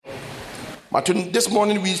But this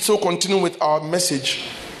morning we still continue with our message,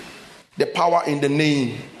 the power in the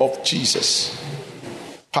name of Jesus.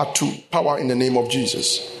 Part 2, power in the name of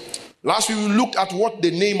Jesus. Last week we looked at what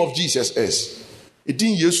the name of Jesus is. It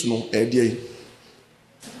didn't yes no idea.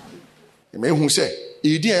 Me who say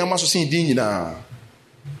e din ayama so sin din nyina.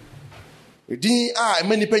 E din a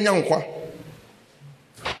many penya nkwa.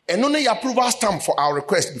 Eno na your approval stamp for our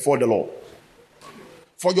request before the Lord.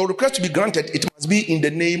 For your request to be granted, it must be in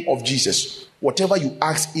the name of Jesus. Whatever you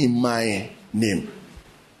ask in my name.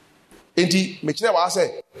 Enti me kire wa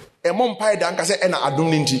say e mo mpa da nka say e na adom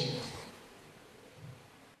ninti.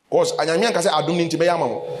 Cause anyame nka say adom ninti be yama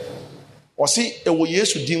mo. O si e wo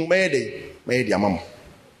Yesu din me de amamo.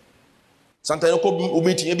 Sometimes you go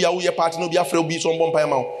meeting, maybe you party, no be afraid be some bomb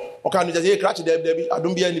payment. Or can you just say, "Cratch there, I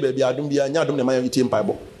don't be any baby, I don't be any, I don't know my team pipe."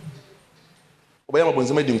 Obeyama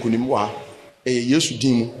bonzema dim kunimwa, Yesu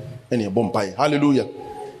dim any bomb pie. Hallelujah.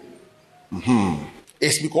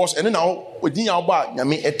 It's because and now within our bar,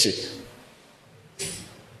 yami ete.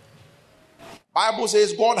 Bible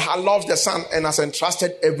says God has loved the Son and has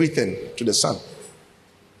entrusted everything to the Son.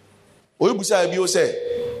 Oyebusa bi o say.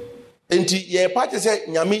 Enti ye party say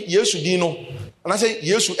nyame Yesu din no ana say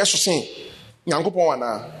Yesu esosen Nyankopon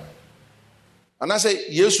ana ana say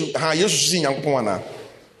Yesu sin Nyankopon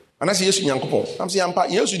ana say Yesu Nyankopon am say ampa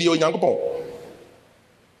Yesu di o Nyankopon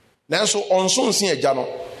nanso onso nsin agya no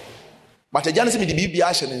but agya no say me di bibia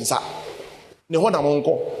ahye ne nsa ne ho na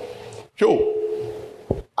monko hwo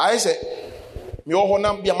I say me ho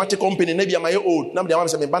nam bia mate company na bia my old na bia ma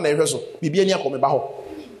say me ba na ehwe so bibia ni akọ me ba ho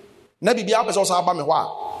na bibia apese so aba me ho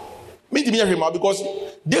a me di me hwema because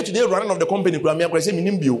day to day running of the company kura me akọ say me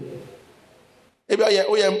nimbio e bia ye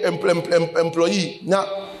employee na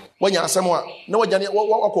wanya asem a na wanya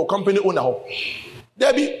wakọ company owner ho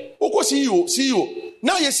there be uko CEO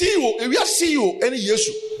now ye CEO we are CEO any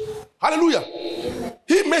Yesu. Hallelujah.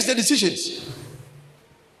 He makes the decisions.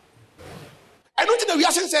 I don't think that we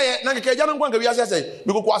are saying na ke jana ngwa we are saying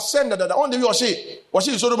because we send that on the we was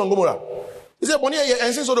she Sodom and Gomorrah. He said boni ye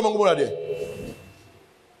ensin Sodom and Gomorrah there.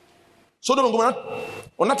 Sodom and Gomorrah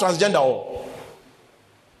on not transgender o.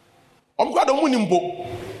 Omkwa do muni mpo.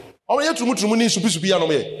 Omo ye tumu ni supi ya no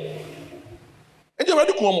me. E je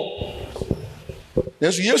ready ko mo.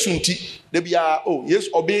 Yesu nti de bia Yesu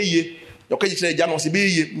obeye. You can say Jan was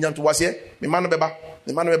be nyanto wase me man beba.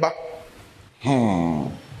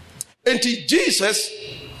 And Jesus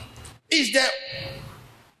is the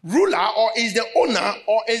ruler or is the owner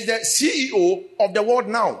or is the CEO of the world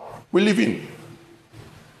now we live in.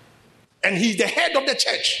 And he's the head of the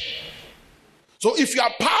church. So if you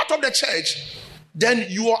are part of the church, then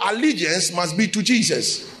your allegiance must be to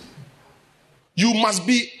Jesus. You must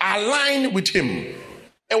be aligned with him.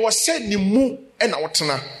 It was said ni mu and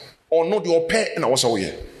awtena or not your pair and I was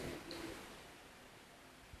away.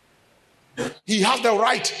 He has the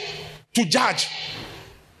right to judge.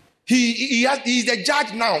 He is the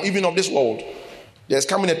judge now, even of this world. There's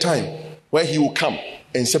coming a time where he will come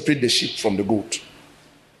and separate the sheep from the goat.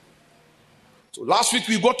 So last week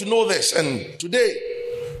we got to know this, and today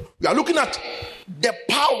we are looking at the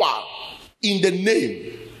power in the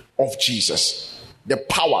name of Jesus. The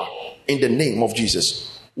power in the name of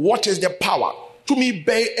Jesus. What is the power? To me,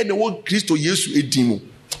 be and the word Christo Yesu edimu.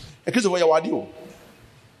 E Christo ya wadi o.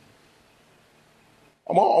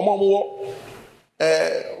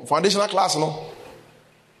 Foundational class no.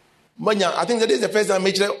 Manya, I think that is the first time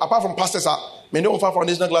apart from pastors me don't for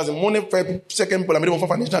foundational class. Money second people me don't for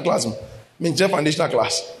foundational class. Me just foundational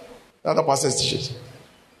class. Other pastors teach.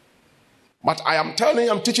 But I'm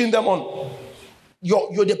teaching them on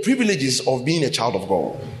you're the privileges of being a child of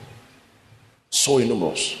God. So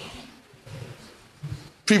numerous.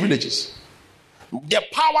 Privileges. The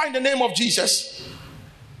power in the name of Jesus.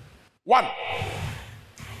 1.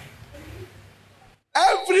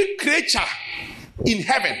 Every creature in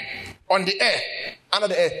heaven, on the earth, under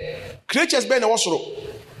the earth, creatures be na wasoro.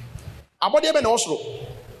 Abode be na wasoro.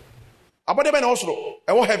 Abode be na wasoro.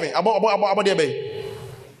 Ewo heaven, abode be.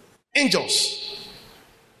 Angels.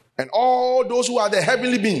 And all those who are the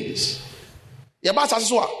heavenly beings. Yaba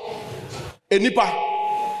sase a enipa,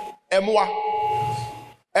 emwa,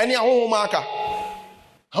 eni ahonhom maka.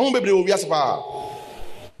 Ahonhom bebre owi asepa.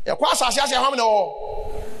 Yakwa asase ase ahom na o.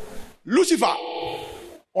 Lucifer,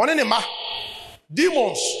 onenema,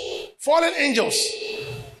 demons, fallen angels.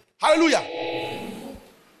 Hallelujah.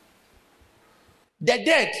 The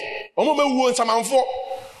dead. Omo me wu nsamanfo.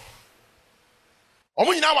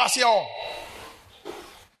 Omo nyina wase o.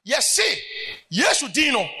 Yes, Yesu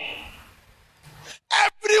dino.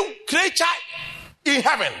 Every creature in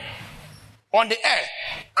heaven, on the earth,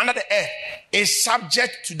 under the earth, is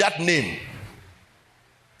subject to that name.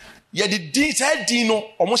 Ye the din said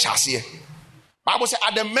dino almost here. Bible says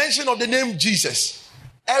at the mention of the name Jesus,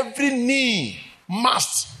 every knee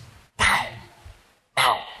must bow.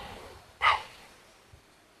 Bow. Bow.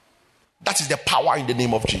 That is the power in the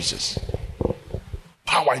name of Jesus.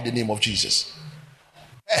 Power in the name of Jesus.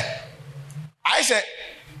 I said,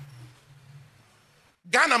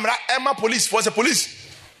 Ghana Emma police force a police.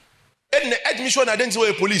 And the admission identity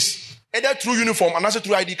a police. Either through uniform and also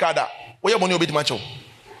through ID card. Where you money obey macho.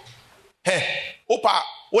 Hey, Opa,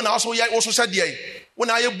 when I also said ye,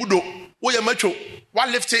 when I budo, where you macho,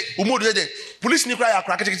 one left it, police ni cry a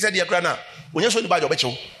crack said the crana. When you saw the bad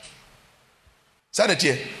obecho.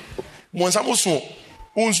 Sanity. Monsamuso,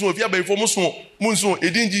 Unso, if you have before Munso,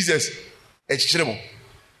 Edin Jesus, Echiremo.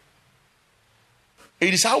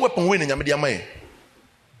 It is our weapon winning, Yamadiamay.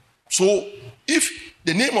 So, if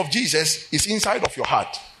the name of Jesus is inside of your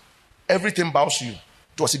heart, everything bows to you.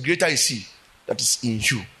 Towards a greater is he that is in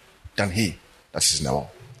you than he that is in the world.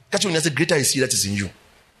 Catch you when I say greater is he that is in you.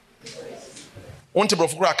 One table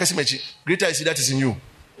of greater is he that is in you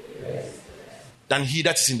than he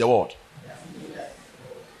that is in the world.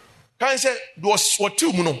 Can I say, was what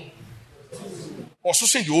two muno? Or so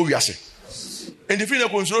send you over yase. And the feeling of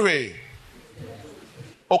control.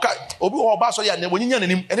 Okay, Obi or Basso, and when you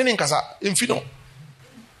and then Casa, infino.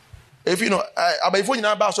 If you know, I before you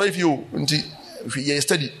know Basso, if you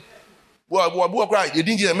study. Well, cry, you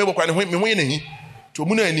didn't get a member crying when winning to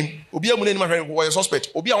Muna and him, Obia Munan was a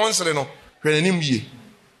suspect, Obia once and no, when an MBA.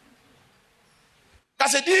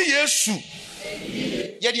 That's a dear yes,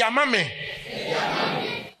 yet your mammy.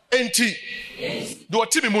 Enti do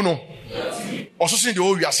Timmy Muno also sing the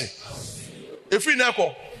old Yassi. If we now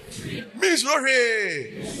Miss Lore,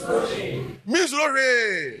 Miss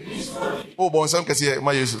Lore. Oh, bon, some can see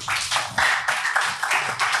my use.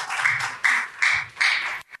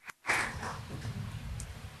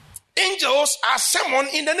 Angels are summoned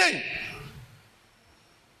in the name.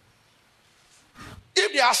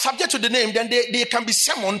 If they are subject to the name, then they can be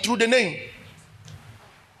summoned through the name.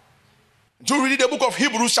 To read the book of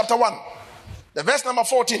Hebrews chapter 1, the verse number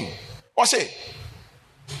 14. Or say,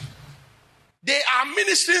 they are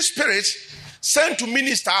ministering spirits sent to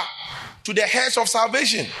minister to the heads of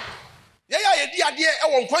salvation. Yeah, I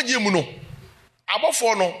won't you muno. Above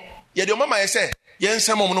for no, ye do mama say, yen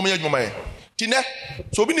some no me mama. Tine,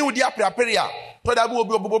 so be new dia preparia, to da bu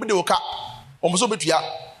obi de oka. Omuso betua.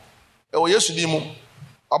 E wo Yesu di mu.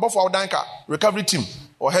 Above for danka recovery team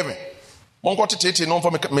or heaven. You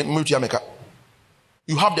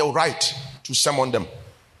have the right to summon them.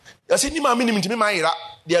 There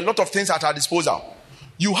are a lot of things at our disposal.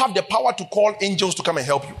 You have the power to call angels to come and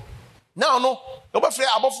help you. Now, no, above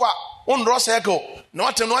one draw circle,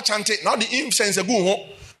 not chante, now the incense a good home.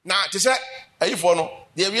 Now, to say, if no,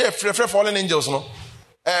 there are fallen angels, no,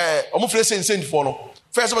 sent for no.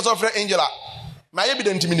 First of all, angela, my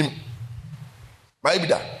evident minimum, my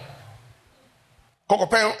evident.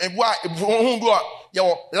 Cocopen and bois,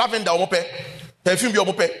 your lavender mope, perfume your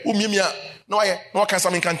mope, umimia, no can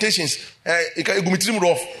some incantations, gumitrim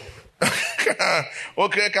rough.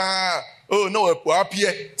 Okay, oh no,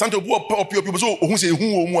 appear, Santo Boa pop your people who say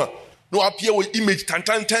who no appear with image tan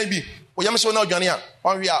be, or Yamaso now, Jania,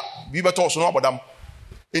 or we are, we were told so about them.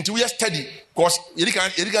 Until we are steady, because you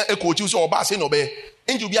can't echo choose or bass in obey,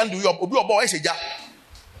 and you be under your boy, say,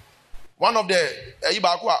 one of the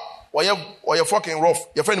Ibaqua. Or you're fucking rough,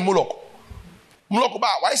 your friend Mulok. Mulok ba,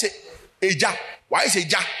 why say Eja? Why say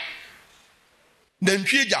Ja? Then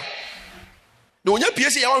Pija. The one you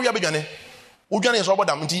PSA, I want to be Gane. Ugani is over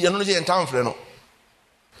them until you in town for no.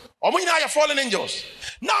 Or when you are fallen angels.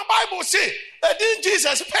 Now, Bible say, didn't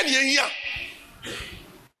Jesus penny in here?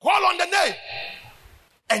 Call on the name,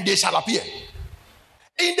 and they shall appear.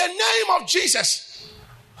 In the name of Jesus,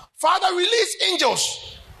 Father, release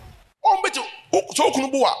angels. So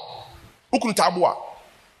kunubua. Ukuntabua.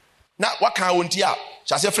 Now, what can I want here?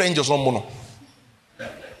 Shall say friend angels on mono.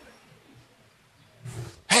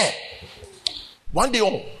 Hey, one day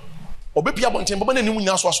on, Obepia Bonten, but then you will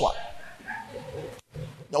not swaswa.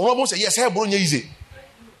 Now, one of them say, yes, I brought you easy.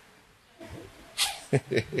 So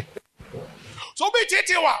be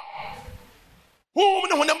Tetiwa. Who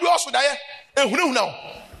when them also die, and who now?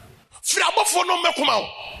 Frabo for no Mekumau.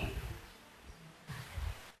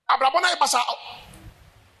 Abrabona Basa.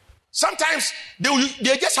 Sometimes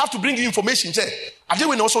they just have to bring you information. Say, I think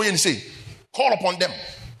we know so you say, call upon them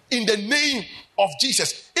in the name of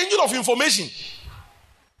Jesus. Angel of information.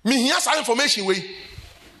 Me here's our information way.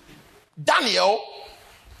 Daniel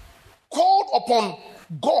called upon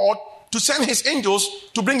God to send his angels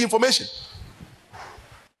to bring information.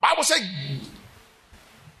 Bible said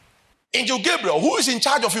Angel Gabriel, who is in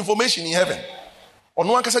charge of information in heaven, or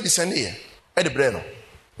no one can say descend here at the brain.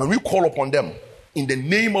 When we call upon them in the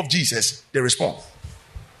name of Jesus, they respond.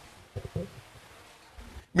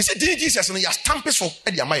 We say, Jesus, and your stamp is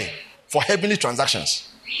for heavenly transactions.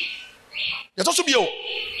 There's also be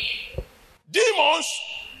demons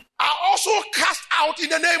are also cast out in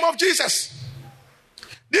the name of Jesus.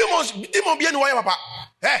 Demon be anywhere, papa.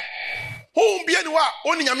 Hey, who be anywhere?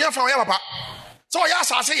 Only Yamia from papa. So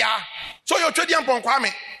yes, I say ya. So you're trading upon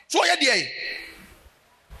Kwame. So you're there.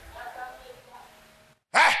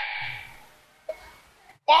 Hey,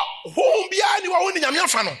 who be anywhere? Only Yamia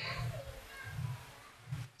from.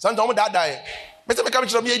 Sometimes that die. Better become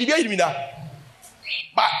to me.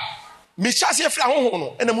 But Miss Chassia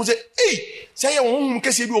Flahono, and the Muse, hey, say a woman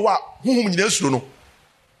can see you whom you know.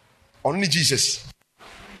 Only Jesus.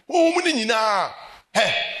 Whom you know.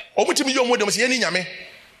 Hey, over to me, your mother was any yame.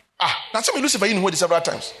 That's how we Lucifer in what several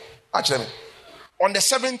times. Actually, on the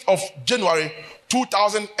 7th of January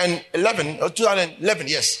 2011, or 2011,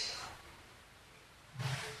 yes.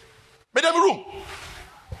 Madam Room.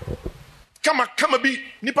 Come be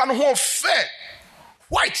Nippon home fair.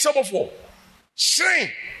 White silver for.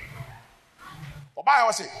 Shrine. For I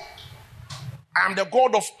was say, I am the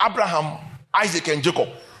God of Abraham, Isaac, and Jacob.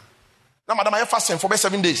 Now, madam, I fasting for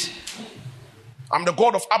 7 days. I'm the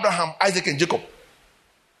God of Abraham, Isaac, and Jacob.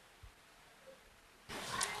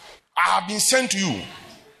 I have been sent to you.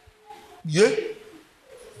 Yeah.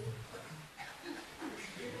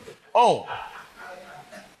 Oh.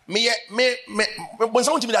 When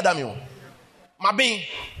someone to me that damn my being,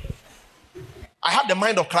 I have the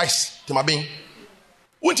mind of Christ to my being.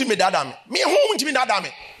 Won't you me that damn me? Who won't me that damn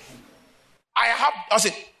I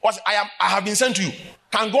have been sent to you.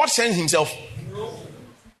 Can God send himself?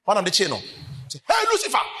 One on the channel. Say, hey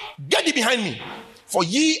Lucifer, get thee behind me. For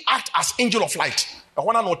ye act as angel of light. I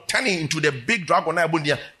want to know turning into the big dragon,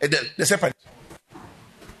 the serpent.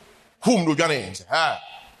 Whom do you say?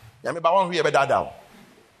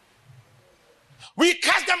 We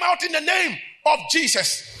cast them out in the name of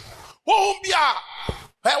Jesus. Who be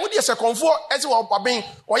what is a comfort as well?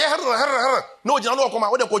 No, in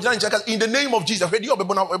the name of Jesus.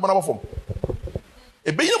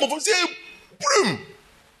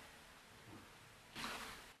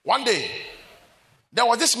 One day, there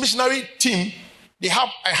was this missionary team. They have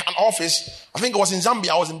an office. I think it was in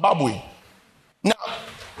Zambia or Zimbabwe. Now,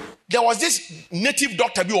 there was this native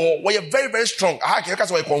doctor who was very, very strong.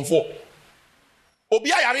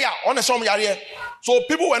 So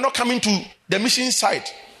people were not coming to the mission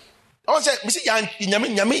site. I was saying,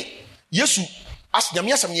 Yesu, as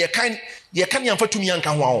Yamiasam,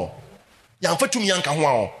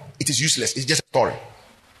 it is useless. It's just a story.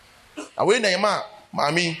 Away na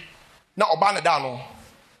mami na obana dano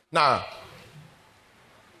na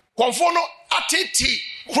konfono atiti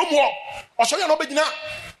krumo osoya no begina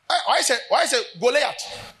why say Goliath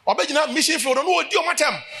obegina mission field no odi o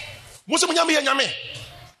matem muso nyame nyame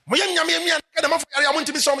mi ka dem afọ yare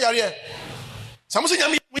amonti bi som yare samuso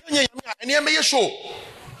nyame nyame ene me ye show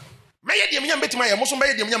me ye de me nyame betima ye muso me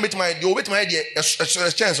ye de me nyame betima ye de obetima ye de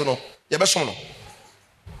chance no ye be som no.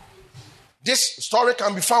 This story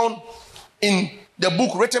can be found in the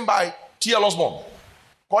book written by T.L. Osborne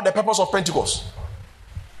called The Purpose of Pentecost.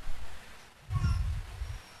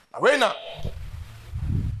 Arena.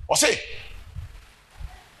 Or say,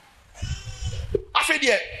 after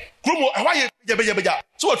the Krumo, why you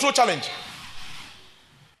so a true challenge.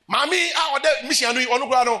 Mami, our missionary on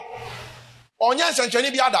Ugrano, on Yans and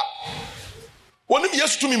Chani Biada. One of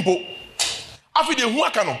yes to Mimpo. After the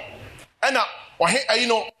Huacano, and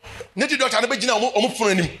native doctor and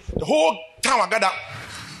the whole town gather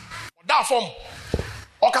that form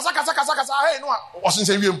or kasa hey no was in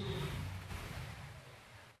same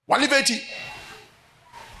one levitate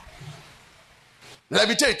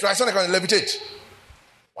try something can levitate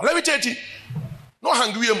no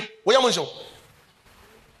hungry we am so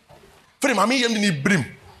free mami yem ni brim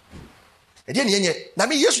e dey nye na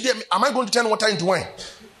me yesu am I going to turn water into wine?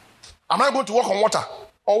 Am I going to walk on water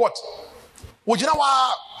or what? Wojina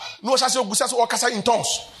wa no shase ogusa so kasa in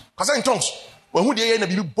tongues. Kasa in tongues. When who dey na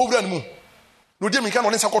bibi bowra nmu. No dey me kan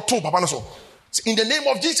on nsa ko to papa no so. In the name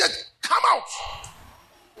of Jesus, come out.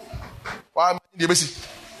 Why dey be see?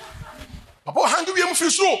 Papa hangi wi am free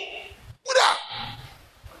so. Buda.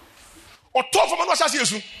 O to for no shase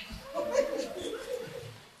yesu.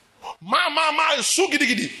 Ma su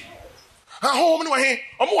gidigidi. Ha ho mo ni wa he.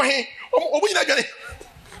 Omo wa he. Omo nyina dwane.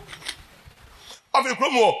 Afi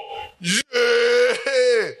kromo.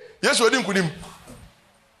 Yes, we didn't him.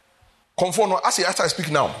 Conform as I speak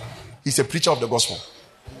now, he's a preacher of the gospel.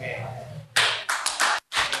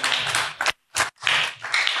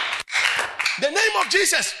 The name of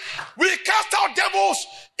Jesus. We cast out devils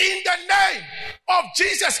in the name of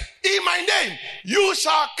Jesus. In my name, you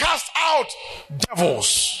shall cast out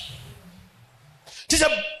devils. This is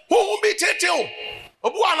who will be taken.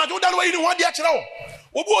 Obu anajo dan wa yini ho de akere wo.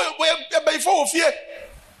 Obu be before ofie.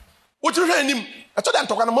 Wo tiri anim. Ato dan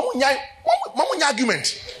tokwa no mamunya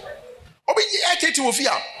argument. Obi e tete ofie.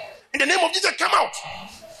 In the name of Jesus, come out.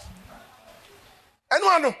 Enu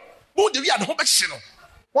ano, bo de wi ade ho be hye no.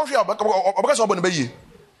 Won hwe obaka so obo ne be yi.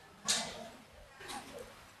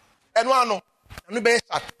 Enu ano, anu be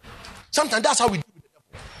start. Sometimes that's how we do with the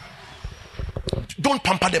devil. Don't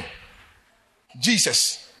pamper them.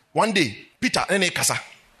 Jesus, one day, Peter ene kasa.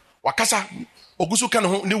 Wakasa ogusu kan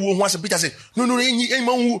ho ne wo ho ase. Peter say, no, enyi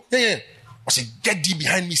man wu. I say, get thee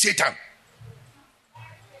behind me, Satan.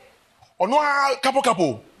 Ono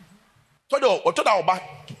kapo. Todo oba.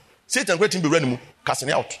 Satan great be run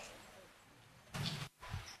casting out.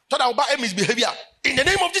 Toda oba misbehavior. In the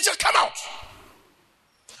name of Jesus, come out.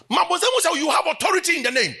 Mabozemu say you have authority in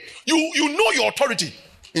the name. You know your authority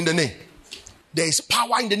in the name. There is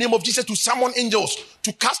power in the name of Jesus to summon angels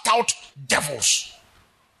to cast out devils.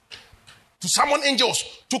 To summon angels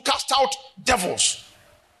to cast out devils.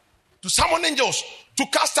 To summon angels to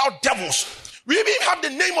cast out devils. We even have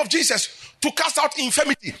the name of Jesus to cast out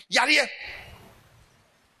infirmity. Yariye.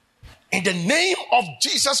 In the name of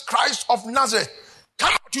Jesus Christ of Nazareth,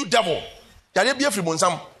 come out, you devil. Yariye be free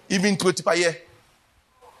monsam even 20 per year.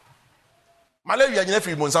 Malaria is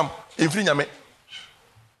free monsam free nyame.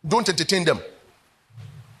 Don't entertain them.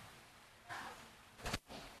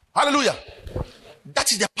 Hallelujah.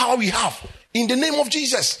 That is the power we have in the name of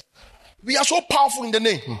Jesus. We are so powerful in the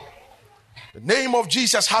name. The name of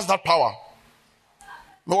Jesus has that power.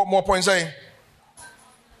 More points there.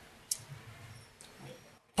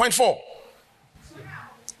 Point 4.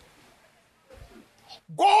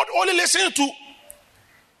 God only listens to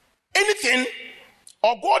anything,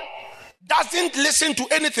 or God doesn't listen to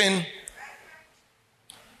anything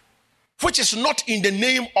which is not in the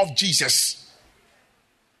name of Jesus.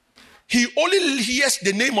 He only hears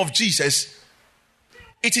the name of Jesus.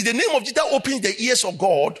 It is the name of Jesus that opens the ears of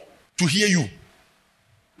God to hear you.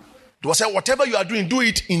 They will say, whatever you are doing, do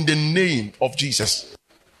it in the name of Jesus.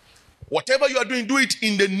 Whatever you are doing, do it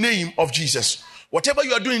in the name of Jesus. Whatever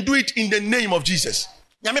you are doing, do it in the name of Jesus.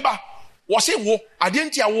 Nyameba, wase wo,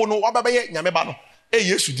 adentia wo no, wababaye nyameba no.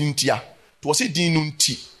 Yesu dintia. To wase din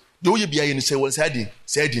nunti. Do ye biya ni say well say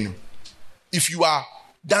din. If you are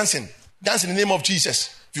dancing in the name of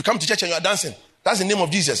Jesus. If you come to church and you are dancing, that's in the name of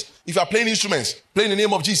Jesus. If you are playing instruments, play in the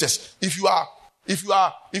name of Jesus. If you are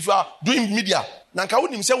doing media, nanka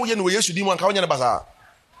wonim say wo ye no Yesu din mo anka wonya ne basa.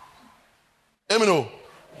 Amen.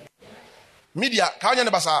 Media ka wonya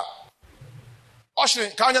ne basa.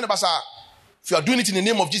 Ushering ka wonya ne basa. If you are doing it in the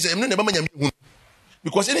name of Jesus,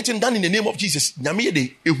 because anything done in the name of Jesus, nyame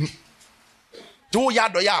de ehu. Do ya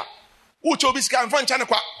do ya. Ucho biska mfa ncha ne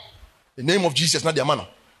kwa. The name of Jesus na the man.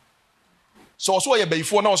 So ye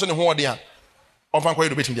before now so ne ho ode a. Onfa kwa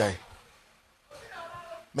do betim dia.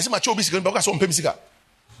 Me se ma cho biska be kwa so mpem sika.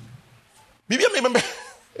 Bibia me membe.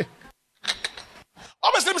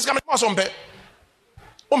 Obviously biska me kwa so mpe.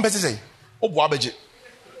 O mpe se o bo abeje.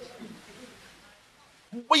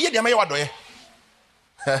 Wo ye dia me wa do ye.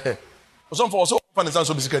 So for so fan is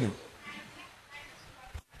so biska ni.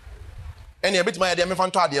 Eni e bit my dia me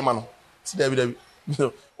fan to ade ma no. Si David.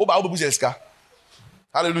 O ba o bu seska.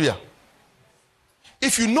 Hallelujah.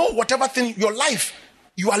 If you know whatever thing, your life,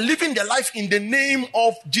 you are living the life in the name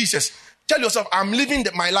of Jesus. Tell yourself, I'm living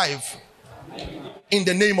my life in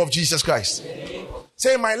the name of Jesus Christ.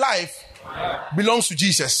 Say, my life belongs to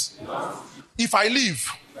Jesus. If I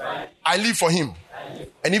live, I live for him.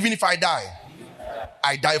 And even if I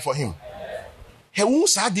die for him. He won't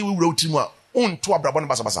say we wrote him on to Abraham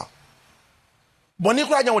Basabasa. Bonnie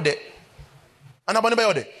Crayode. And a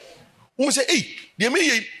bonne who say, hey, the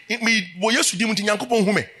me boy yesu di muti nyankopon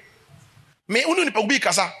hume. Me unu ni pagubi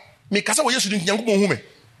kasa. Me kasa wo yesu di nyankopon hume.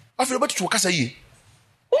 Afero betu to kasa yi.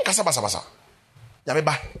 Un kasa basa. Ya me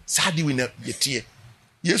ba sadi we na yetie.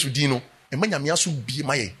 Yesu di no e ma nyame aso bie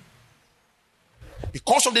maye.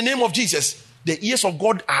 Because of the name of Jesus, the ears of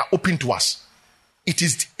God are open to us. It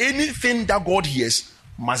is anything that God hears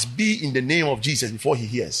must be in the name of Jesus before he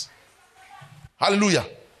hears. Hallelujah.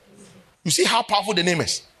 You see how powerful the name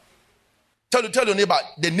is. Tell your neighbor,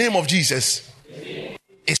 the name of Jesus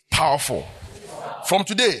is powerful. From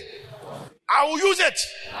today, I will use it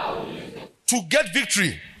to get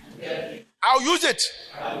victory. I'll use it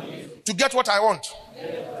to get what I want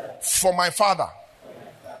for my Father.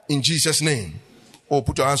 In Jesus' name. Oh,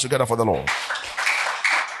 put your hands together for the Lord.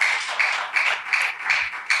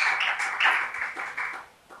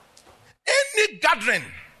 gathering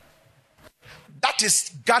that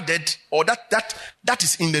is gathered, or that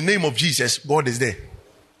is in the name of Jesus, God is there.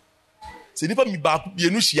 Se nipa mi ba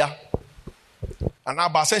bienu hia ana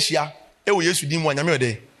ba sa hia e wo Yesu din mu anyame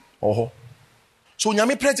ode oho. So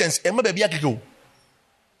nyame presence e ma ba bia keke o.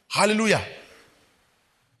 Hallelujah.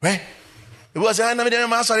 Eh? It was na me dem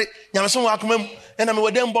ma sorry nyame so wa akoma mu e na me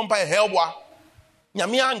wodem bompa e helboa.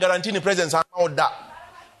 Nyame an guarantee ni presence an o da.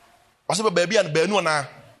 Wase ba bia na ba nu na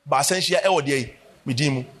ba sa hia e wo de me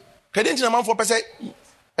din mu. Credit na man for person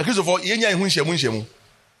a Christopher yenya ehun hyiamu.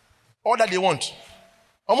 All that they want.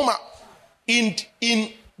 Omoma in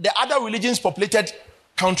the other religions populated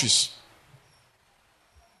countries,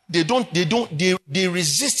 they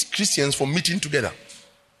resist Christians from meeting together.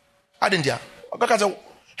 Adendia. Because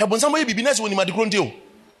hebonsa may be business when you kronti o.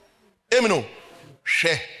 Emino.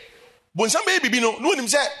 Hwe. Bonsa may be no nim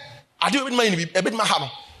say ade obi ma ni e bit ma ha no.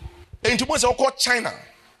 Enti mo say okọ China,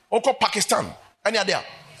 okọ Pakistan, any there.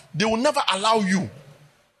 They will never allow you,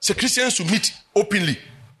 say Christians, to meet openly.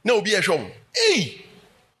 No be a show. Hey,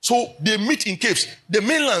 so they meet in caves. The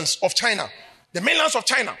mainlands of China.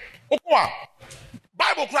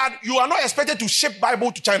 Bible crowd, you are not expected to ship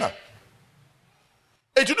Bible to China.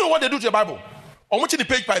 And you know what they do to the Bible? I'm watching the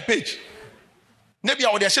page by page. Maybe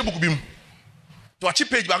I would share book bim to a cheap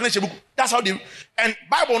page, but book. That's how they and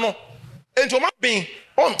Bible no. And to my being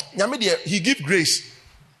on Yamidia, he give grace.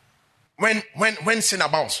 When sin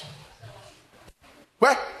abounds.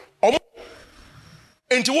 Well,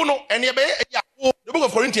 into one the book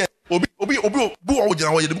of Corinthians, obi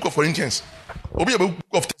the book of Corinthians, obi the book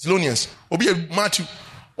of Thessalonians, obi Matthew.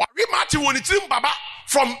 Read Matthew when it's in Baba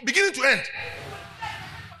from beginning to end.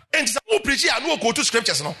 And it's a preach here, no go to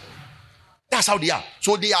scriptures, no. That's how they are.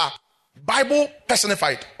 So they are Bible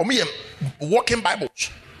personified, or me walking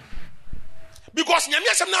Bibles. Because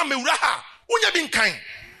nyamia sem na mewura ha, unya bin kind.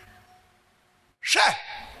 Share.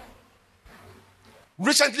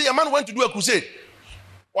 Recently, a man went to do a crusade.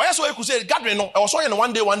 Why I saw a crusade gathering? No, I was saw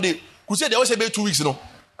one day. Crusade they always say 2 weeks, no.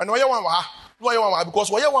 And why you want because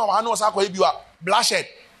why you want no say you are blasted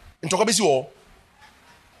into Kabisi war.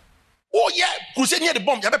 Oh yeah, crusade near the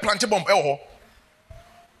bomb. You have plant bomb.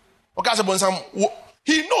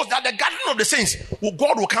 He knows that the gathering of the saints,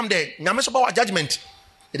 God will come there. Nyame so ba judgment.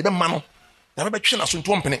 It be mano. Nyame be twe na so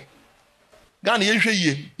ntompene. Ghana yenhwe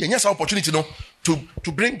yie. Yenya opportunity no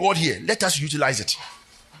to bring God here. Let us utilize it.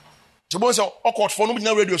 So bon say okot for no be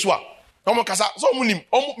na radio so a. No kasa so munim.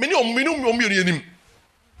 Meni omirim.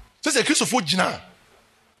 Say Christopher gina.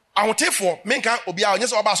 Ahotefo menka obi a onye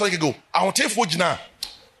se oba so go. Ahotefo gina.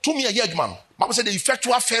 To me a year man. Bible said the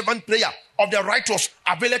effectual fervent prayer of the righteous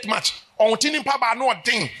availeth much. Ontini pa ba no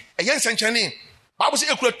odin. Eyen senchene. Bible say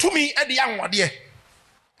ekura to me e de anwode.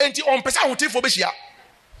 Enti on pesa ahotefo be hia.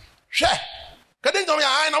 Hwe. Kadin to me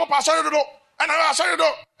ai na mo pa sorry do. And I sorry do.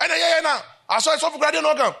 And na. I saw so for grade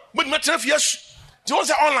no kan. But me tref yes. Ti won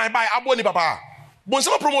say online buy aboni papa. Bon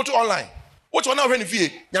some promote online. What one now when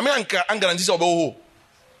fie. Nyame anka guarantee say obo.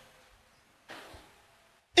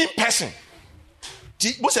 In person.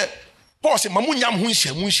 Ti bo say Paul say mamu nyam ho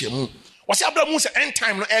nhyiamu. O say Abraham say end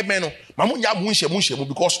time no e men no. Mamu nyam ho nhyiamu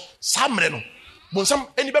because samre no. Bon some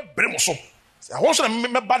eni be brem so. Say won so na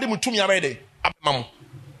me bade mutumi abede. Abemamu.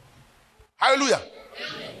 Hallelujah.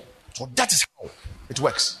 So that is how it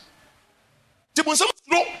works.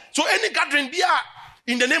 So any gathering be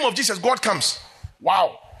in the name of Jesus, God comes.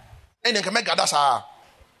 Wow. And then can make gather sa.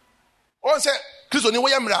 On say Christo ni wo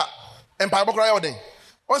yamra empire bokra yodin.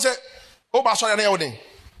 On say o ba so ya na yodin.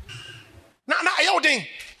 Na yodin.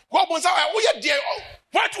 God bon say wo ye there.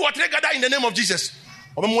 What gather in the name of Jesus?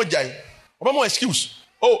 Obemo jai. Obemo excuse.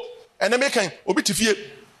 Oh, and then make obi tifie.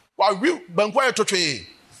 Wa wi bankwa ye totwe.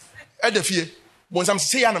 E da fie. Bon sam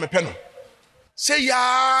say ya na me pe no. Say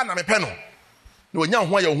ya na me pe no. No nya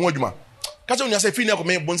ho ya ho adwuma. Ka se onya se fi na ko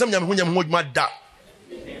me bonsam nya ho adwuma da.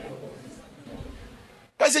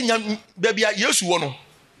 Ka se nya bia Yesu wo no.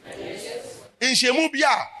 Enhyiamu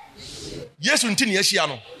bia Yesu ntini ahia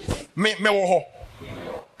no. Me wo ho.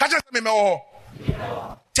 Ka se me wo ho.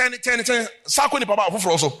 Ten sako ni papa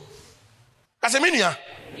afoforo so. Ka se me nua.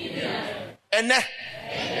 Ene.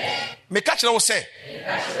 Me ka kire wo se.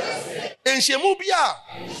 Enhyiamu bia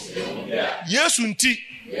Yesu nti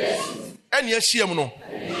eni ahyiam no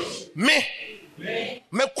me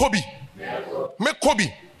kobi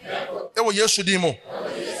e wo Yesu din mo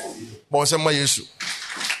bon se ma Yesu.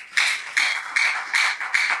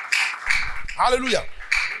 Hallelujah.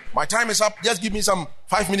 My time is up. Just give me some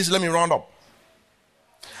 5 minutes, let me round up.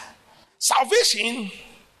 Salvation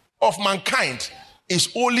of mankind is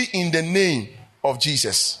only in the name of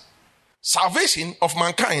Jesus. Salvation of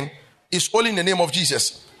mankind is only in the name of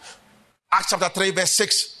Jesus. Acts chapter 3 verse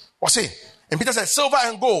 6. What's it? And Peter said, silver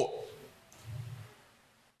and gold.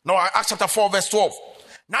 No, Acts chapter 4 verse 12.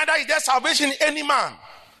 Neither is there salvation in any man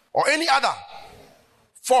or any other.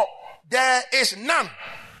 For there is none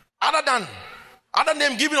other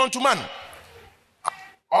name given unto man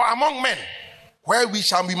or among men where we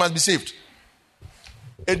must be saved.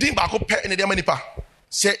 Edin bako pe ene de manipa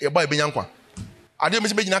se e boy benyankwa. Ade me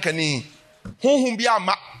se be gina kani honhum bi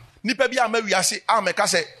ama nipa bi ama wiase ameka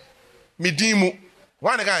se medin mu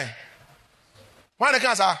wan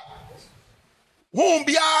kan sa honhum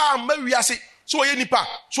bi ama wiase so ye nipa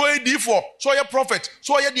so ye D4 so ye prophet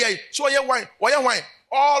so ye dey so ye wine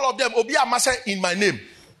all of them obi ama say in my name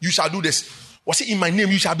you shall do this. Was it in my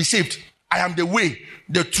name you shall be saved? I am the way,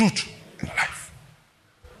 the truth, and the life.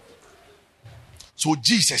 So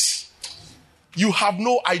Jesus, you have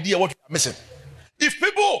no idea what you are missing. If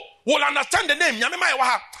people will understand the name,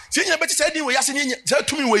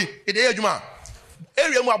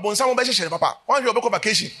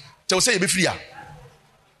 vacation, they'll say be free.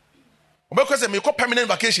 Because they make permanent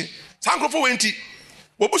vacation. Sanko for winty.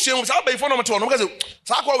 Obushia was out by phone to because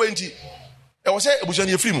Sako winty. I was say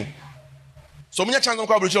Obushia free. So many chance on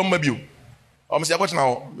coverage maybe. I'm saying what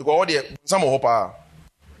now? Because all the some hope.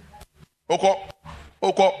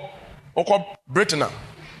 Oko Britain.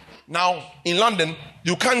 Now in London,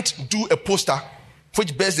 you can't do a poster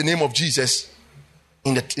which bears the name of Jesus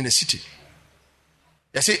in the city.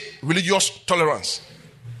 You see, religious tolerance.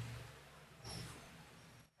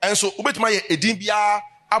 And so ubetuma ye edin bia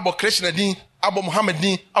abo Christian edin, abo Muhammad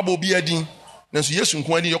din, abo bia edin. Nanso Yesu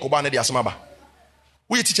nko edin yokoba na de asema.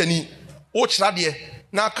 We teacher ni o kira de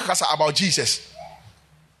na kasa about Jesus.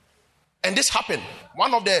 And this happened.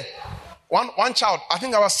 One child, I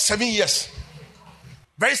think I was 7 years,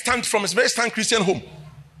 from a very stand Christian home.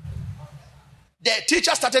 The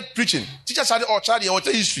teacher started preaching. Teacher started or child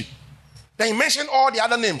history. Then he mentioned all the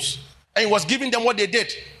other names and he was giving them what they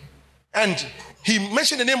did. And he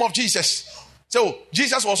mentioned the name of Jesus. So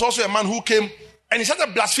Jesus was also a man who came and he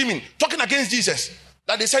started blaspheming, talking against Jesus.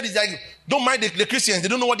 That they said is like, don't mind the Christians, they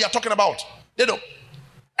don't know what they are talking about. They don't.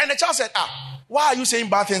 And the child said, why are you saying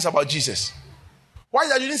bad things about Jesus? Why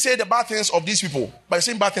that you didn't say the bad things of these people by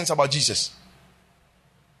saying bad things about Jesus?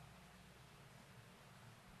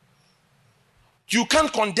 You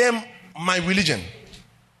can't condemn my religion.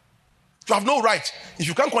 You have no right. If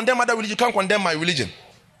you can't condemn other religion, you can't condemn my religion.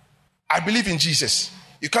 I believe in Jesus.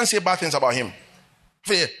 You can't say bad things about him.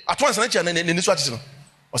 At once, I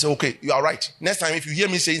say, okay, you are right. Next time, if you hear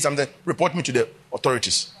me saying something, report me to the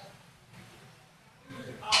authorities.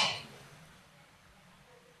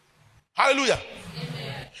 Hallelujah.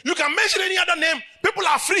 You can mention any other name, people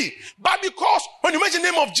are free. But because when you mention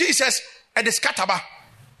the name of Jesus, and the scataba,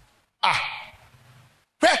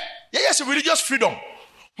 yes, religious freedom.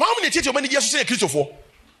 How many teachers many years to say Christopher?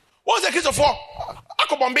 What's the Christopher?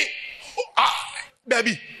 Akobombe,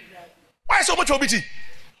 baby. Why so much obiti?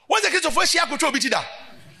 What's the Christopher? She obiti da.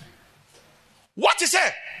 What is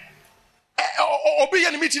it? Obi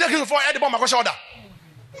and meeting the Christopher at the bomb. Makoshoda.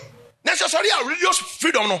 Necessarily religious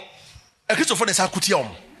freedom, no. A Christopher is Akutium.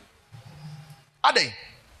 Ade.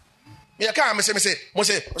 Me aka me say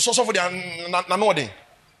so for the na no dey.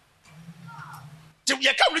 You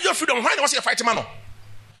can't religious freedom. Why was you fight man?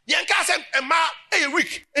 You can't say a man a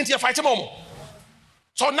week into fight man.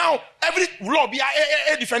 So now every law be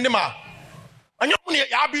a defend him. And you money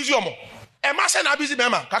ya abuse you mo. A man say na abuse me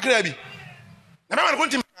man. Kakra bi. Na man go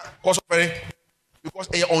to cause of very because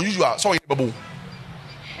e unusual. So you babu.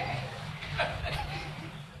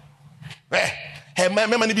 Man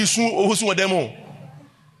man be soon o soon demo.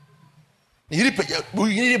 You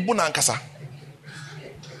need bona ankasa.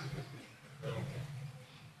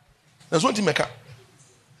 There's one thing make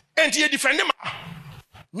and you defend him.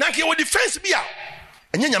 Nanke wo defense bia.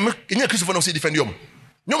 Enya Christopher no say defend you.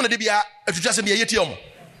 No na de bia atutua se bia yeti you.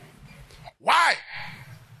 Why?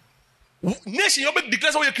 Nation you be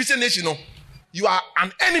declare say you Christian nation no. You are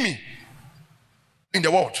an enemy in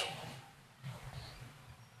the world.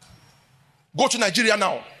 Go to Nigeria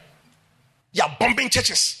now. You are bombing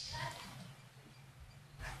churches.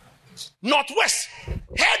 Northwest,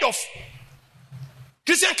 head of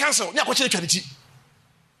Christian Council,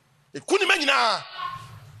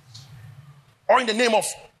 or in the name of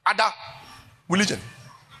other religion.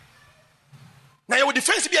 Now your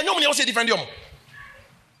defense be a no one else defend you.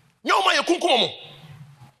 No man you kunkum.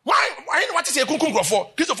 Why what is a kunkum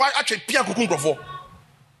grofo? Christopher actually pia kunkum grofo.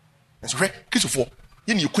 That's right. Christopher,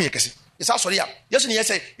 you need kun yekese. It's also there. Yes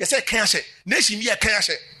say can say. Nation be a can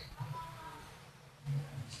say.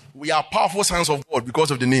 We are powerful sons of God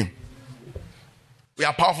because of the name. We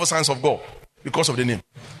are powerful sons of God because of the name.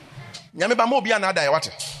 nyame ba mo bia na ada e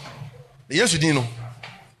wate yesu din no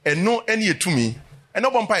eno ene etumi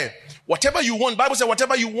eno bompae whatever you want Bible says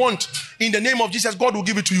whatever you want in the name of Jesus God will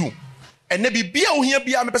give it to you and nebi bia ohia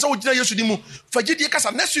bia me pese wo gina yesu din mu fagidie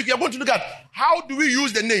kasa next week we are going to look at how do we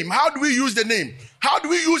use the name how do we use the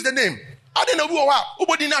name ade na obi wo wa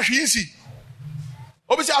obodi na hwinsi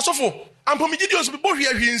obi se asofo ampomigidi oso bo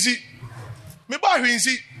hwe hwinsi me ba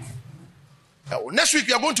hwinsi. Next week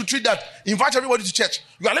we are going to treat that. Invite everybody to church.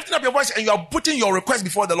 You are lifting up your voice and you are putting your request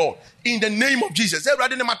before the Lord in the name of Jesus.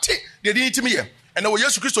 Everybody name ate they didn't me here. And our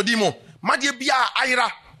Jesus Christ dimo. Madie bia ayra.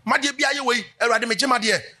 Madie bia ye way. Everybody me jema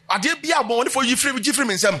de. Ade bia bon for you free me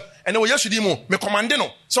nsem. And our Jesus dimo me command no.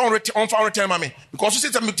 So on for return mame. Because you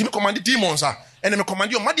say me command demons and me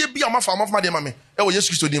command you madie bia ma fa ma madie mame. Our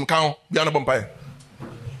Jesus Christ dim kan bia no bompae.